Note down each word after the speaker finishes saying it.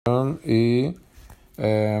Y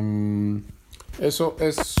eso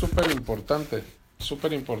es súper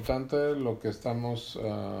importante lo que estamos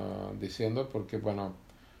diciendo, porque bueno,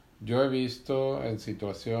 yo he visto en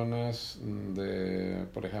situaciones de,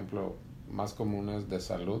 por ejemplo, más comunes de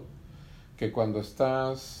salud, que cuando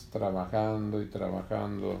estás trabajando y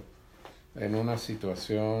trabajando en una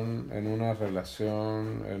situación, en una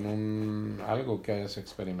relación, en algo que hayas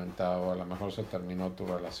experimentado, a lo mejor se terminó tu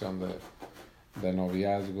relación de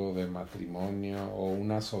noviazgo, de matrimonio o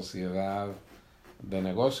una sociedad de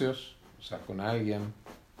negocios, o sea, con alguien.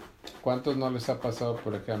 ¿Cuántos no les ha pasado,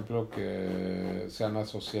 por ejemplo, que se han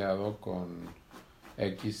asociado con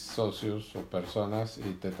X socios o personas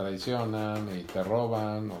y te traicionan y te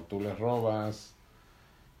roban o tú les robas?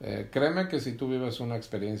 Créeme que si tú vives una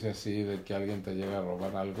experiencia así de que alguien te llega a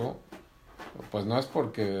robar algo, pues no es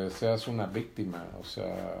porque seas una víctima, o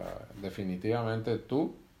sea, definitivamente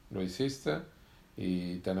tú lo hiciste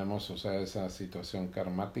y tenemos, o sea, esa situación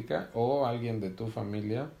karmática, o alguien de tu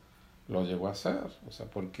familia lo llegó a hacer, o sea,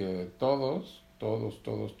 porque todos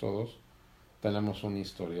tenemos un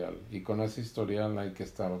historial y con ese historial hay que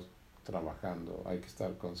estar trabajando, hay que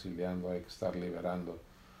estar conciliando, hay que estar liberando.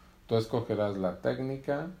 Tú escogerás la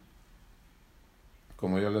técnica,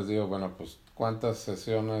 como yo les digo, bueno, pues cuántas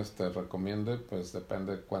sesiones te recomiende, pues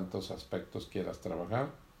depende de cuántos aspectos quieras trabajar.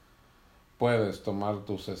 Puedes tomar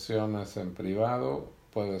tus sesiones en privado,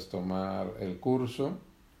 puedes tomar el curso,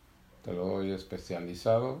 te lo doy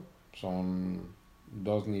especializado, son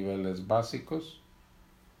 2 niveles básicos,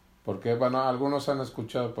 porque bueno, algunos han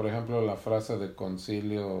escuchado, por ejemplo, la frase de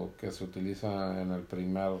concilio que se utiliza en el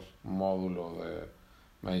primer módulo de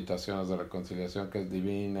meditaciones de reconciliación, que es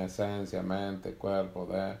divina, esencia, mente, cuerpo,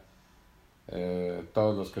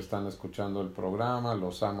 todos los que están escuchando el programa,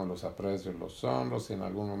 los amo, los aprecio, los honro. Si en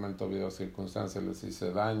algún momento habido circunstancias les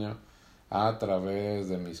hice daño a través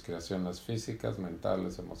de mis creaciones físicas,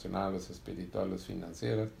 mentales, emocionales, espirituales,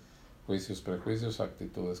 financieras, juicios, prejuicios,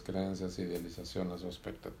 actitudes, creencias, idealizaciones o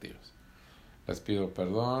expectativas, les pido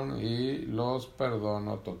perdón y los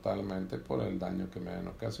perdono totalmente por el daño que me han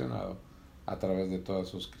ocasionado a través de todas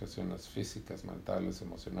sus creaciones físicas, mentales,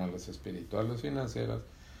 emocionales, espirituales, financieras,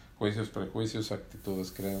 juicios, prejuicios,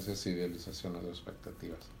 actitudes, creencias, idealizaciones o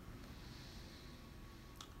expectativas.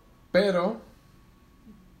 Pero,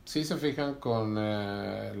 si se fijan con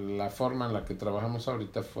la forma en la que trabajamos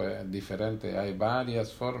ahorita fue diferente. Hay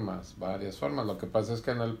varias formas. Lo que pasa es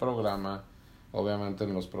que en el programa, obviamente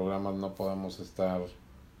en los programas no podemos estar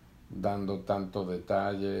dando tanto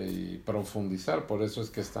detalle y profundizar, por eso es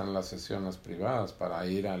que están las sesiones privadas, para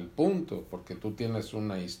ir al punto, porque tú tienes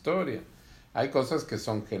una historia. Hay cosas que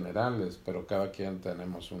son generales, pero cada quien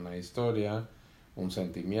tenemos una historia, un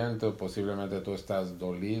sentimiento, posiblemente tú estás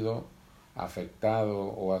dolido, afectado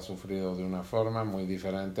o has sufrido de una forma muy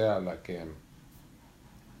diferente a la que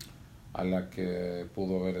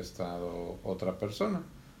pudo haber estado otra persona.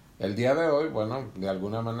 El día de hoy, bueno, de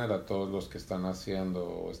alguna manera todos los que están haciendo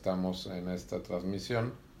o estamos en esta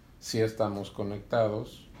transmisión, sí estamos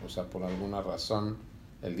conectados, o sea, por alguna razón,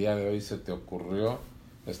 el día de hoy se te ocurrió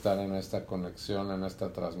estar en esta conexión, en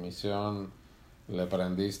esta transmisión, le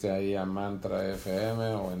prendiste ahí a Mantra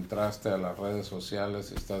FM o entraste a las redes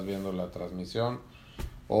sociales y estás viendo la transmisión,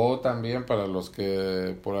 o también para los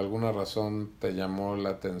que por alguna razón te llamó la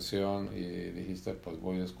atención y dijiste, pues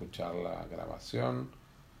voy a escuchar la grabación.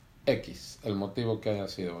 X, el motivo que haya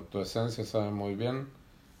sido, tu esencia sabe muy bien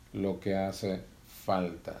lo que hace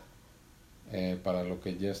falta, para lo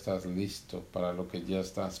que ya estás listo, para lo que ya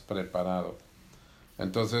estás preparado.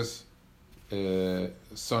 Entonces,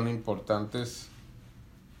 son importantes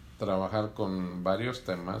trabajar con varios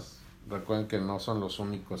temas. Recuerden que no son los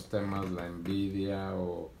únicos temas, la envidia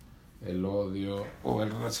o el odio o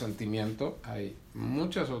el resentimiento. Hay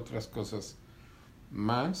muchas otras cosas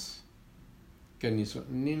más que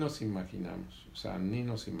ni nos imaginamos, o sea, ni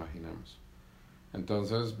nos imaginamos.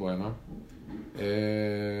 Entonces, bueno,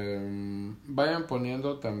 vayan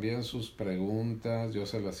poniendo también sus preguntas, yo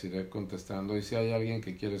se las iré contestando, y si hay alguien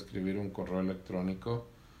que quiere escribir un correo electrónico,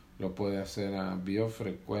 lo puede hacer a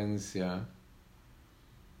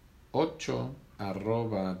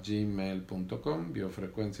biofrecuencia8@gmail.com,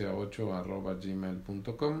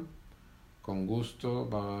 biofrecuencia8@gmail.com. Con gusto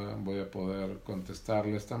voy a poder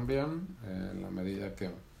contestarles también, en la medida que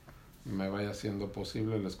me vaya siendo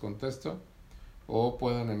posible les contesto, o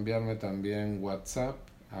pueden enviarme también WhatsApp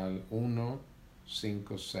al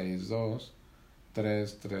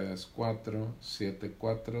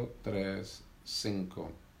 1-562-334-7435.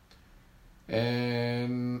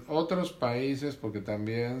 En otros países, porque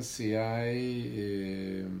también si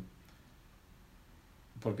hay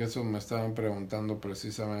porque eso me estaban preguntando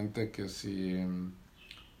precisamente que si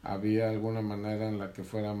había alguna manera en la que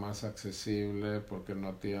fuera más accesible porque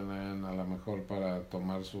no tienen a lo mejor para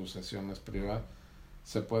tomar sus sesiones privadas.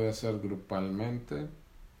 Se puede hacer grupalmente.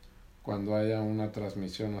 Cuando haya una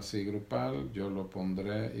transmisión así grupal, yo lo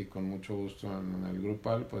pondré y con mucho gusto en el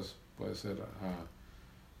grupal, pues puede ser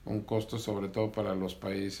a un costo, sobre todo para los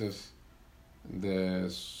países de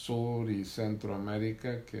Sur y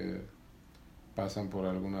Centroamérica que pasan por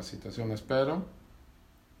algunas situaciones, pero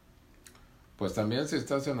pues también si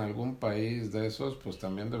estás en algún país de esos, pues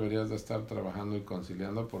también deberías de estar trabajando y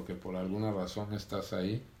conciliando porque por alguna razón estás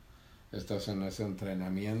ahí, estás en ese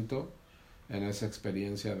entrenamiento, en esa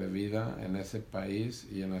experiencia de vida, en ese país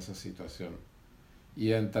y en esa situación.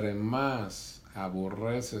 Y entre más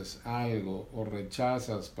aborreces algo o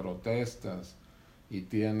rechazas, protestas y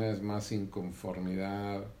tienes más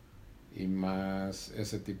inconformidad y más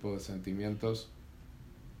ese tipo de sentimientos,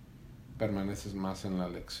 permaneces más en la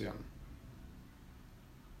lección.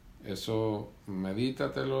 Eso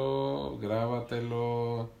medítatelo,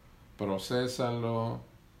 grábatelo, procésalo,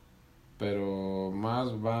 pero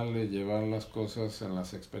más vale llevar las cosas en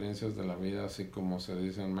las experiencias de la vida, así como se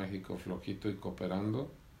dice en México, flojito y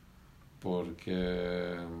cooperando,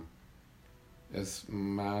 porque es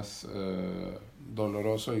más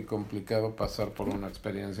doloroso y complicado pasar por una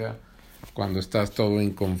experiencia cuando estás todo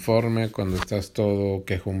inconforme, cuando estás todo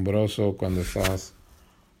quejumbroso, cuando estás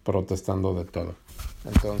protestando de todo.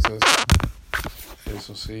 Entonces,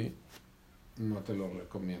 eso sí, no te lo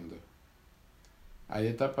recomiendo. Hay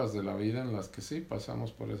etapas de la vida en las que sí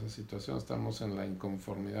pasamos por esa situación, estamos en la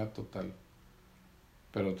inconformidad total,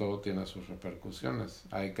 pero todo tiene sus repercusiones.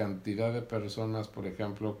 Hay cantidad de personas, por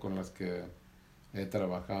ejemplo, con las que he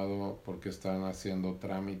trabajado porque están haciendo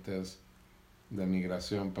trámites de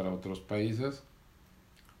migración para otros países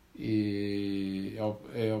y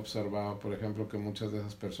he observado, por ejemplo, que muchas de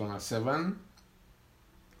esas personas se van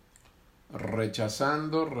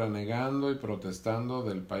rechazando, renegando y protestando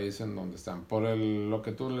del país en donde están, por lo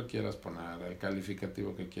que tú le quieras poner, el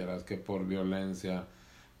calificativo que quieras, que por violencia,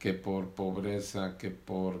 que por pobreza, que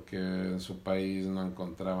porque en su país no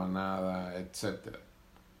encontraba nada, etcétera.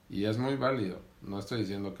 Y es muy válido, no estoy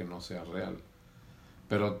diciendo que no sea real,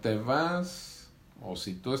 pero te vas, o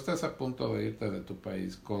si tú estás a punto de irte de tu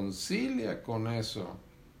país, concilia con eso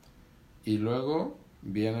y luego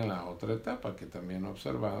viene la otra etapa que también he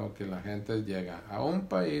observado, que la gente llega a un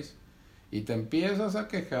país y te empiezas a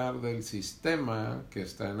quejar del sistema que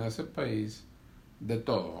está en ese país, de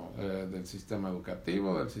todo, del sistema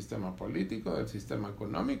educativo, del sistema político, del sistema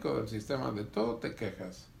económico, del sistema de todo te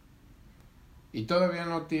quejas. Y todavía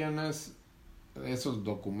no tienes esos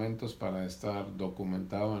documentos para estar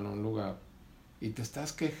documentado en un lugar y te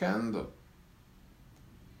estás quejando.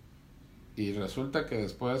 Y resulta que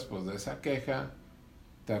después, pues de esa queja,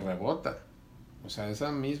 te rebota. O sea,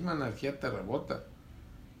 esa misma energía te rebota.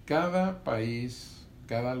 Cada país,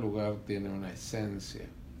 cada lugar tiene una esencia.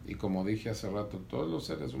 Y como dije hace rato, todos los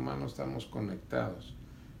seres humanos estamos conectados,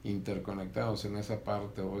 interconectados en esa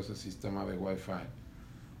parte o ese sistema de Wi-Fi.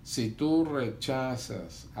 Si tú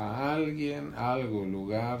rechazas a alguien, algo,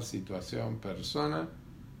 lugar, situación, persona,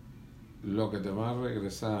 lo que te va a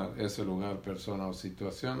regresar ese lugar, persona o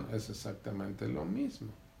situación es exactamente lo mismo.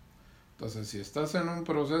 Entonces, si estás en un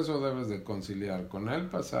proceso, debes de conciliar con el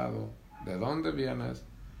pasado, de dónde vienes,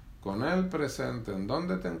 con el presente, en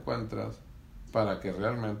dónde te encuentras, para que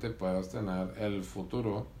realmente puedas tener el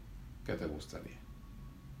futuro que te gustaría.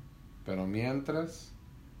 Pero mientras,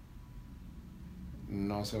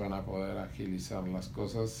 no se van a poder agilizar las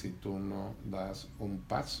cosas si tú no das un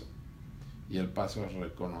paso. Y el paso es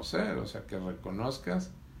reconocer, o sea, que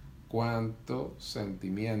reconozcas cuánto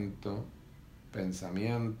sentimiento,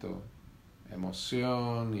 pensamiento,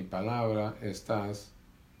 emoción y palabra estás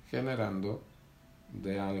generando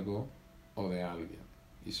de algo o de alguien.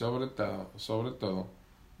 Y sobre todo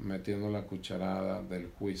metiendo la cucharada del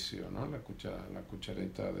juicio, ¿no? La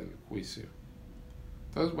cucharita del juicio.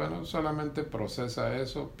 Entonces, bueno, solamente procesa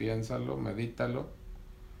eso, piénsalo, medítalo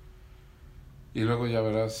y luego ya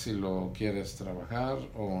verás si lo quieres trabajar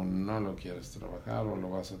o no lo quieres trabajar, o lo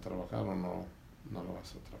vas a trabajar o no lo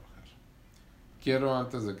vas a trabajar. Quiero,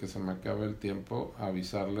 antes de que se me acabe el tiempo,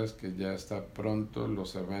 avisarles que ya está pronto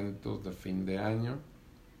los eventos de fin de año.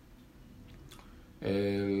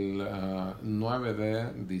 El 9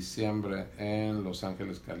 de diciembre en Los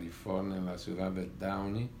Ángeles, California, en la ciudad de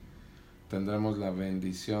Downey, tendremos la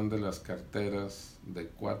bendición de las carteras de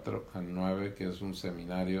 4 a 9, que es un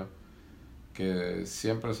seminario que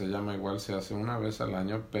siempre se llama igual, se hace una vez al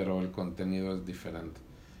año, pero el contenido es diferente.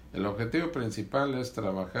 El objetivo principal es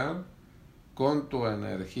trabajar con tu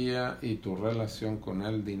energía y tu relación con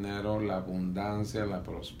el dinero, la abundancia, la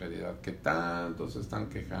prosperidad, que tanto se están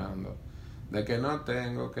quejando de que no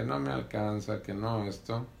tengo, que no me alcanza, que no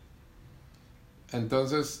esto.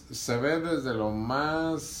 Entonces se ve desde lo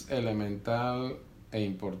más elemental e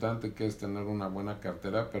importante que es tener una buena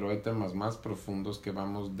cartera, pero hay temas más profundos que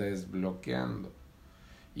vamos desbloqueando.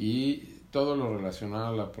 Y todo lo relacionado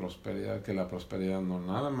a la prosperidad, que la prosperidad no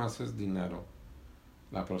nada más es dinero.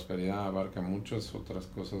 La prosperidad abarca muchas otras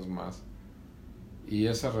cosas más. Y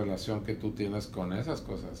esa relación que tú tienes con esas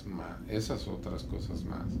cosas más, esas otras cosas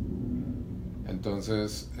más.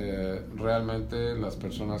 Entonces, realmente las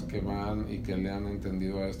personas que van y que le han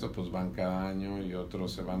entendido a esto, pues van cada año y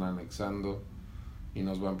otros se van anexando y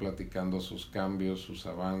nos van platicando sus cambios, sus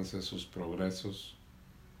avances, sus progresos.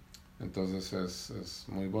 Entonces es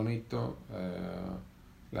muy bonito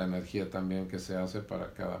la energía también que se hace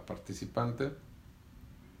para cada participante.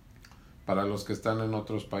 Para los que están en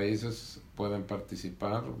otros países pueden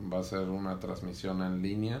participar, va a ser una transmisión en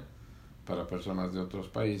línea para personas de otros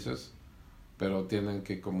países, pero tienen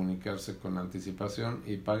que comunicarse con anticipación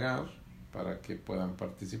y pagar para que puedan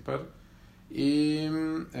participar. Y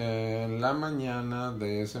en la mañana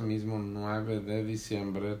de ese mismo 9 de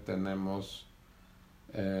diciembre tenemos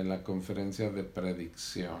la conferencia de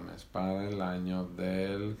predicciones para el año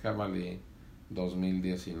del jabalí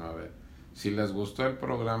 2019. Si les gustó el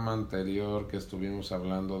programa anterior que estuvimos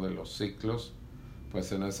hablando de los ciclos, pues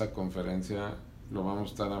en esa conferencia lo vamos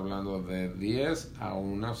a estar hablando de 10 a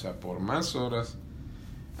 1, o sea, por más horas,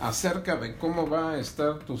 acerca de cómo va a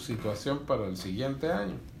estar tu situación para el siguiente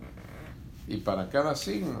año y para cada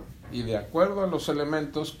signo, y de acuerdo a los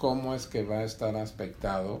elementos cómo es que va a estar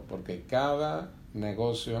aspectado, porque cada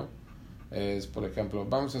negocio es, por ejemplo,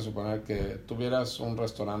 vamos a suponer que tuvieras un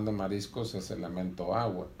restaurante de mariscos, es elemento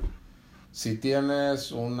agua. Si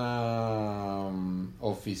tienes una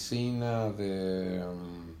oficina de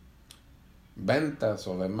ventas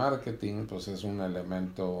o de marketing, pues es un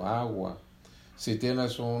elemento agua. Si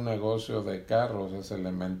tienes un negocio de carros, es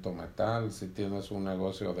elemento metal. Si tienes un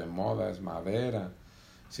negocio de moda, es madera.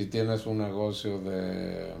 Si tienes un negocio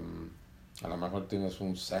de, a lo mejor tienes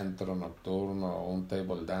un centro nocturno o un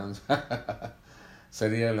table dance,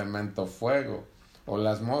 sería elemento fuego. O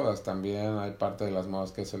las modas también, hay parte de las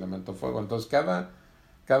modas que es elemento fuego. Entonces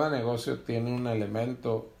cada negocio tiene un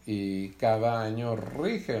elemento y cada año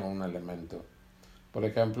rige un elemento. Por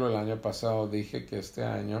ejemplo, el año pasado dije que este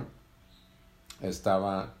año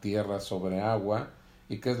estaba tierra sobre agua.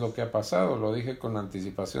 ¿Y qué es lo que ha pasado? Lo dije con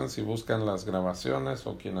anticipación. Si buscan las grabaciones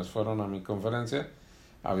o quienes fueron a mi conferencia,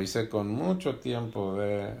 avisé con mucho tiempo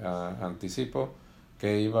de anticipo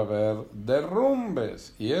que iba a haber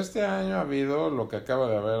derrumbes. Y este año ha habido lo que acaba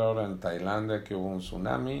de haber ahora en Tailandia, que hubo un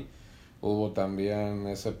tsunami. Hubo también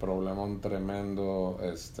ese problemón tremendo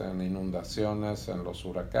en inundaciones, en los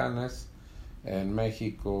huracanes, en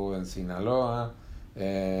México, en Sinaloa,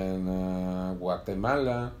 en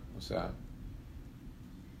Guatemala, o sea,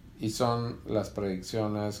 y son las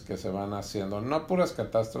predicciones que se van haciendo, no puras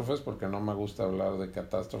catástrofes, porque no me gusta hablar de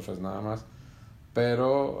catástrofes nada más,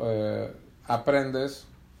 pero aprendes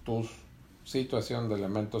tu situación de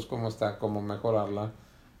elementos, cómo está, cómo mejorarla,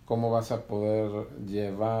 cómo vas a poder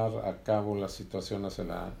llevar a cabo las situaciones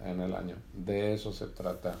en el año. De eso se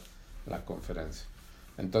trata la conferencia.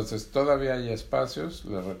 Entonces todavía hay espacios,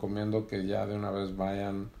 les recomiendo que ya de una vez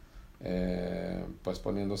vayan pues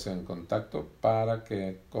poniéndose en contacto para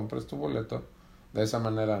que compres tu boleto. De esa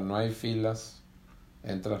manera no hay filas,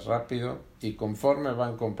 entras rápido y conforme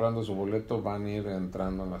van comprando su boleto van a ir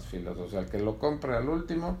entrando en las filas. O sea, el que lo compre al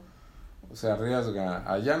último se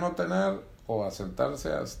arriesga a ya no tener o a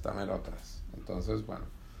sentarse hasta mero atrás. Entonces, bueno,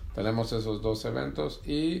 tenemos esos dos eventos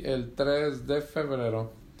y el 3 de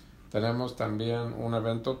febrero tenemos también un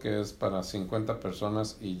evento que es para 50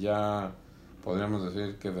 personas y ya podríamos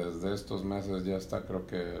decir que desde estos meses ya está, creo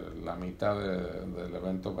que la mitad del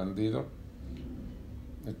evento vendido,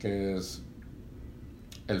 que es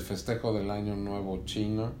el festejo del año nuevo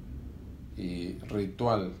chino y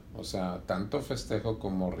ritual, o sea, tanto festejo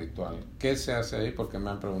como ritual. ¿Qué se hace ahí? Porque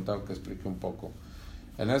me han preguntado que explique un poco.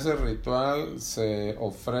 En ese ritual se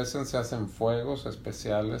hacen fuegos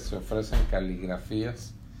especiales, se ofrecen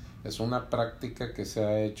caligrafías. Es una práctica que se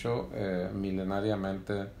ha hecho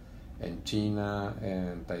milenariamente en China,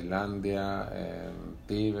 en Tailandia, en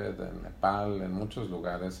Tíbet, en Nepal, en muchos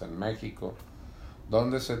lugares, en México,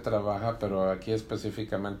 donde se trabaja, pero aquí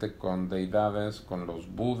específicamente con deidades, con los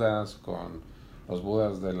budas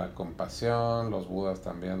de la compasión, los budas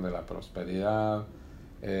también de la prosperidad,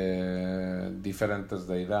 diferentes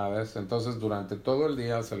deidades. Entonces durante todo el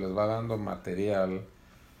día se les va dando material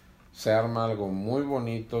se arma algo muy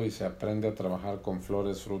bonito y se aprende a trabajar con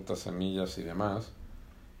flores, frutas, semillas y demás.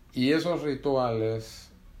 Y esos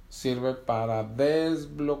rituales sirven para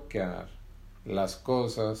desbloquear las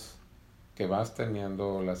cosas que vas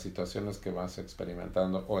teniendo, las situaciones que vas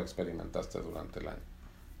experimentando o experimentaste durante el año.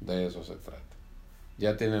 De eso se trata.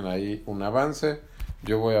 Ya tienen ahí un avance.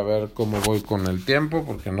 Yo voy a ver cómo voy con el tiempo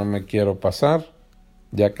porque no me quiero pasar.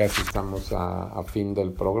 Ya casi estamos a fin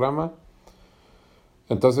del programa.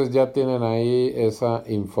 Entonces ya tienen ahí esa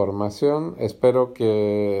información. Espero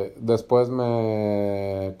que después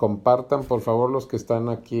me compartan, por favor, los que están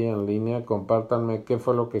aquí en línea, compártanme qué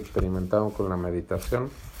fue lo que experimentaron con la meditación.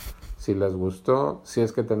 Si les gustó, si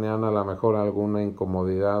es que tenían a lo mejor alguna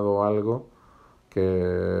incomodidad o algo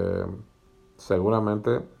que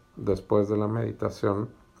seguramente después de la meditación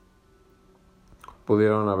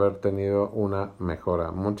pudieron haber tenido una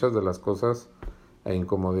mejora. Muchas de las cosas e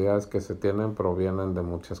incomodidades que se tienen provienen de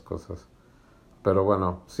muchas cosas. Pero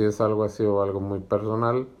bueno, si es algo así o algo muy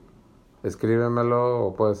personal, escríbemelo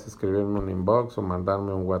o puedes escribirme un inbox o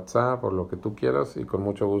mandarme un WhatsApp o lo que tú quieras y con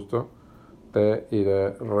mucho gusto te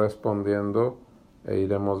iré respondiendo e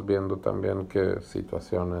iremos viendo también qué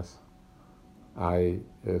situaciones hay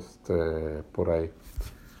por ahí.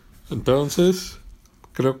 Entonces,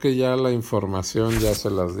 creo que ya la información ya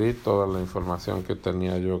se las di, toda la información que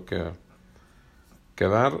tenía yo que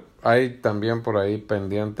dar. Hay también por ahí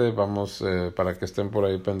pendiente, vamos, para que estén por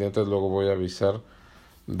ahí pendientes, luego voy a avisar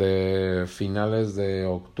de finales de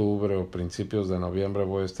octubre o principios de noviembre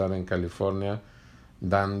voy a estar en California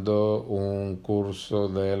dando un curso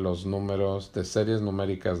de los números, de series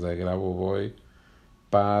numéricas de Grabovoi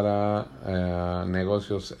para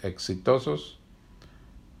negocios exitosos.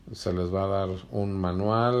 Se les va a dar un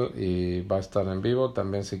manual y va a estar en vivo.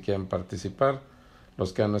 También si quieren participar,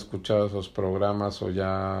 los que han escuchado esos programas o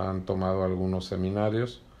ya han tomado algunos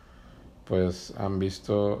seminarios, pues han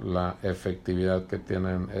visto la efectividad que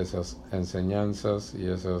tienen esas enseñanzas y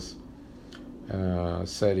esas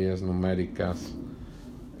series numéricas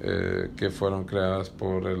que fueron creadas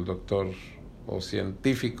por el doctor o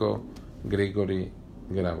científico Grigori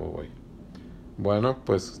Grabovoi. Bueno,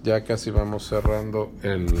 pues ya casi vamos cerrando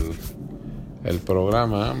el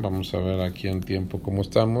programa. Vamos a ver aquí en tiempo cómo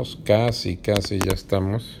estamos. Casi ya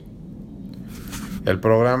estamos. El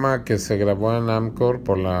programa que se grabó en Amcor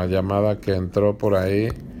por la llamada que entró por ahí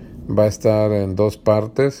va a estar en 2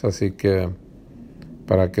 partes, así que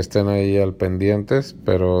para que estén ahí al pendientes,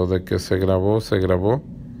 pero de que se grabó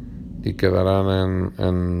y quedarán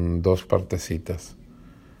en 2 partecitas.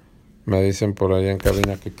 Me dicen por ahí en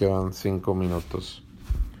cabina que quedan 5 minutos.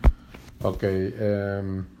 Ok,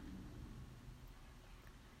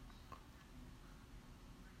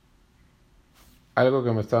 algo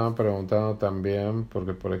que me estaban preguntando también,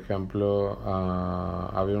 porque por ejemplo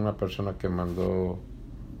había una persona que mandó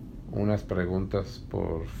unas preguntas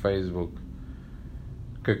por Facebook,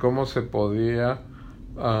 que cómo se podía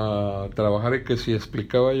trabajar y que si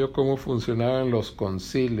explicaba yo cómo funcionaban los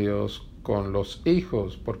concilios con los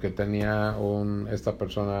hijos, porque esta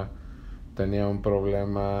persona tenía un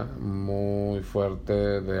problema muy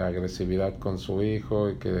fuerte de agresividad con su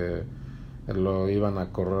hijo y que lo iban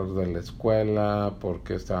a correr de la escuela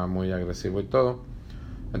porque estaba muy agresivo y todo.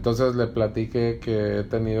 Entonces le platiqué que he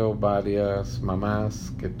tenido varias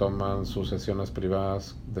mamás que toman sus sesiones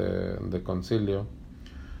privadas de concilio.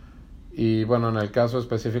 Y bueno, en el caso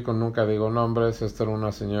específico nunca digo nombres. Esta era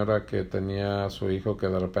una señora que tenía a su hijo que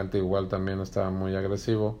de repente igual también estaba muy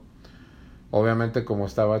agresivo. Obviamente como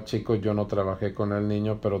estaba chico yo no trabajé con el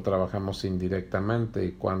niño, pero trabajamos indirectamente,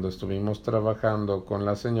 y cuando estuvimos trabajando con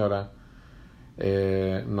la señora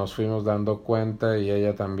nos fuimos dando cuenta, y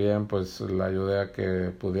ella también, pues la ayudé a que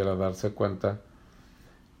pudiera darse cuenta,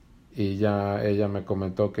 y ya ella me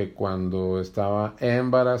comentó que cuando estaba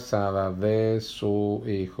embarazada de su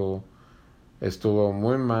hijo estuvo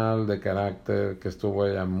muy mal de carácter, que estuvo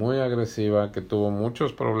ella muy agresiva, que tuvo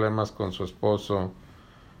muchos problemas con su esposo,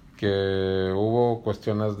 que hubo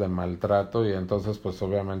cuestiones de maltrato, y entonces pues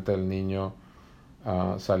obviamente el niño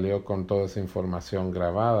salió con toda esa información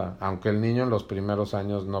grabada, aunque el niño en los primeros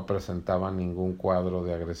años no presentaba ningún cuadro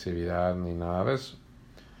de agresividad ni nada de eso.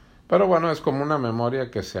 Pero bueno, es como una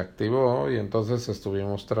memoria que se activó, y entonces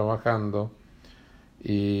estuvimos trabajando,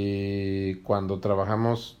 y cuando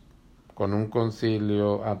trabajamos con un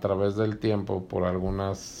concilio a través del tiempo por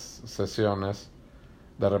algunas sesiones,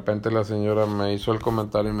 de repente la señora me hizo el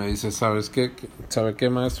comentario y me dice, ¿sabe qué,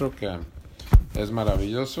 maestro? Que es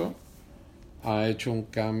maravilloso, ha hecho un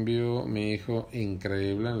cambio mi hijo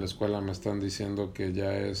increíble. En la escuela me están diciendo que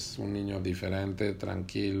ya es un niño diferente,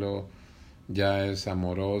 tranquilo, ya es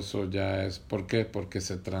amoroso, ya es... ¿Por qué? Porque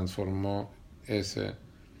se transformó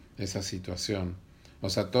esa situación. O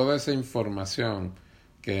sea, toda esa información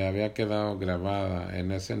que había quedado grabada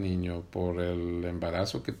en ese niño por el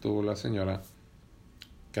embarazo que tuvo la señora,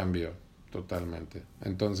 cambió totalmente.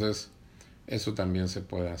 Entonces, eso también se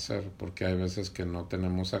puede hacer, porque hay veces que no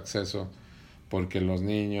tenemos acceso, porque los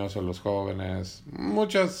niños o los jóvenes,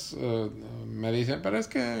 muchas me dicen, pero es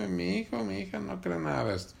que mi hijo, mi hija no cree nada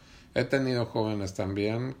de esto. He tenido jóvenes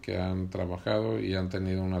también que han trabajado y han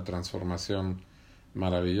tenido una transformación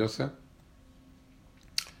maravillosa,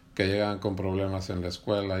 que llegan con problemas en la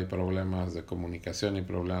escuela y problemas de comunicación y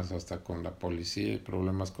problemas hasta con la policía y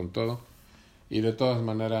problemas con todo, y de todas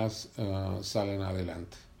maneras salen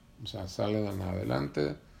adelante. O sea, salen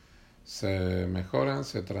adelante, se mejoran,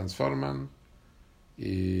 se transforman,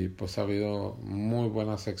 y pues ha habido muy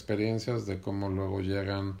buenas experiencias de cómo luego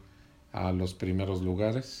llegan a los primeros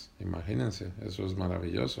lugares. Imagínense, eso es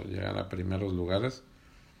maravilloso, llegar a primeros lugares.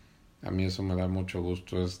 A mí eso me da mucho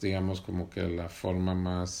gusto, es digamos como que la forma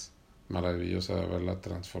más maravillosa de ver la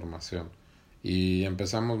transformación. Y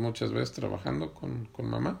empezamos muchas veces trabajando con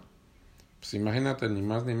mamá. Pues imagínate, ni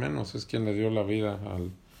más ni menos, es quien le dio la vida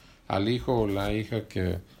al hijo o la hija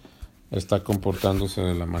que está comportándose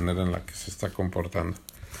de la manera en la que se está comportando.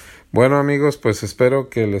 Bueno, amigos, pues espero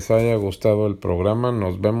que les haya gustado el programa.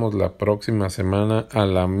 Nos vemos la próxima semana a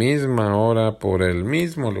la misma hora por el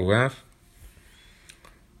mismo lugar.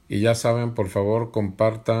 Y ya saben, por favor,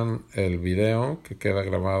 compartan el video que queda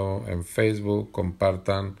grabado en Facebook,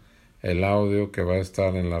 compartan el audio que va a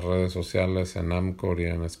estar en las redes sociales, en Anchor y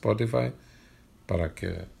en Spotify, para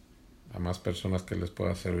que a más personas que les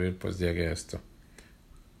pueda servir, pues llegue esto.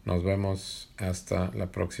 Nos vemos hasta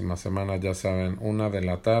la próxima semana. Ya saben,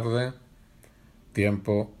 1:00 p.m,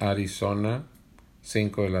 tiempo Arizona,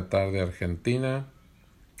 5:00 p.m, Argentina.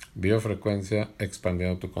 Biofrecuencia,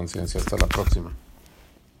 expandiendo tu conciencia. Hasta la próxima.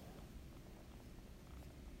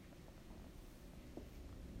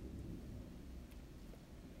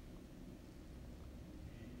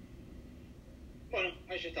 Bueno,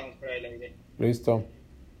 ahí ya estamos para el aire. Listo.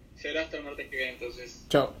 Será hasta el martes que viene, entonces.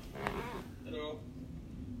 Chao. Hasta luego.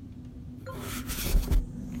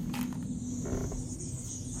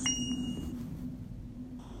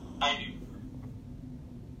 Ay,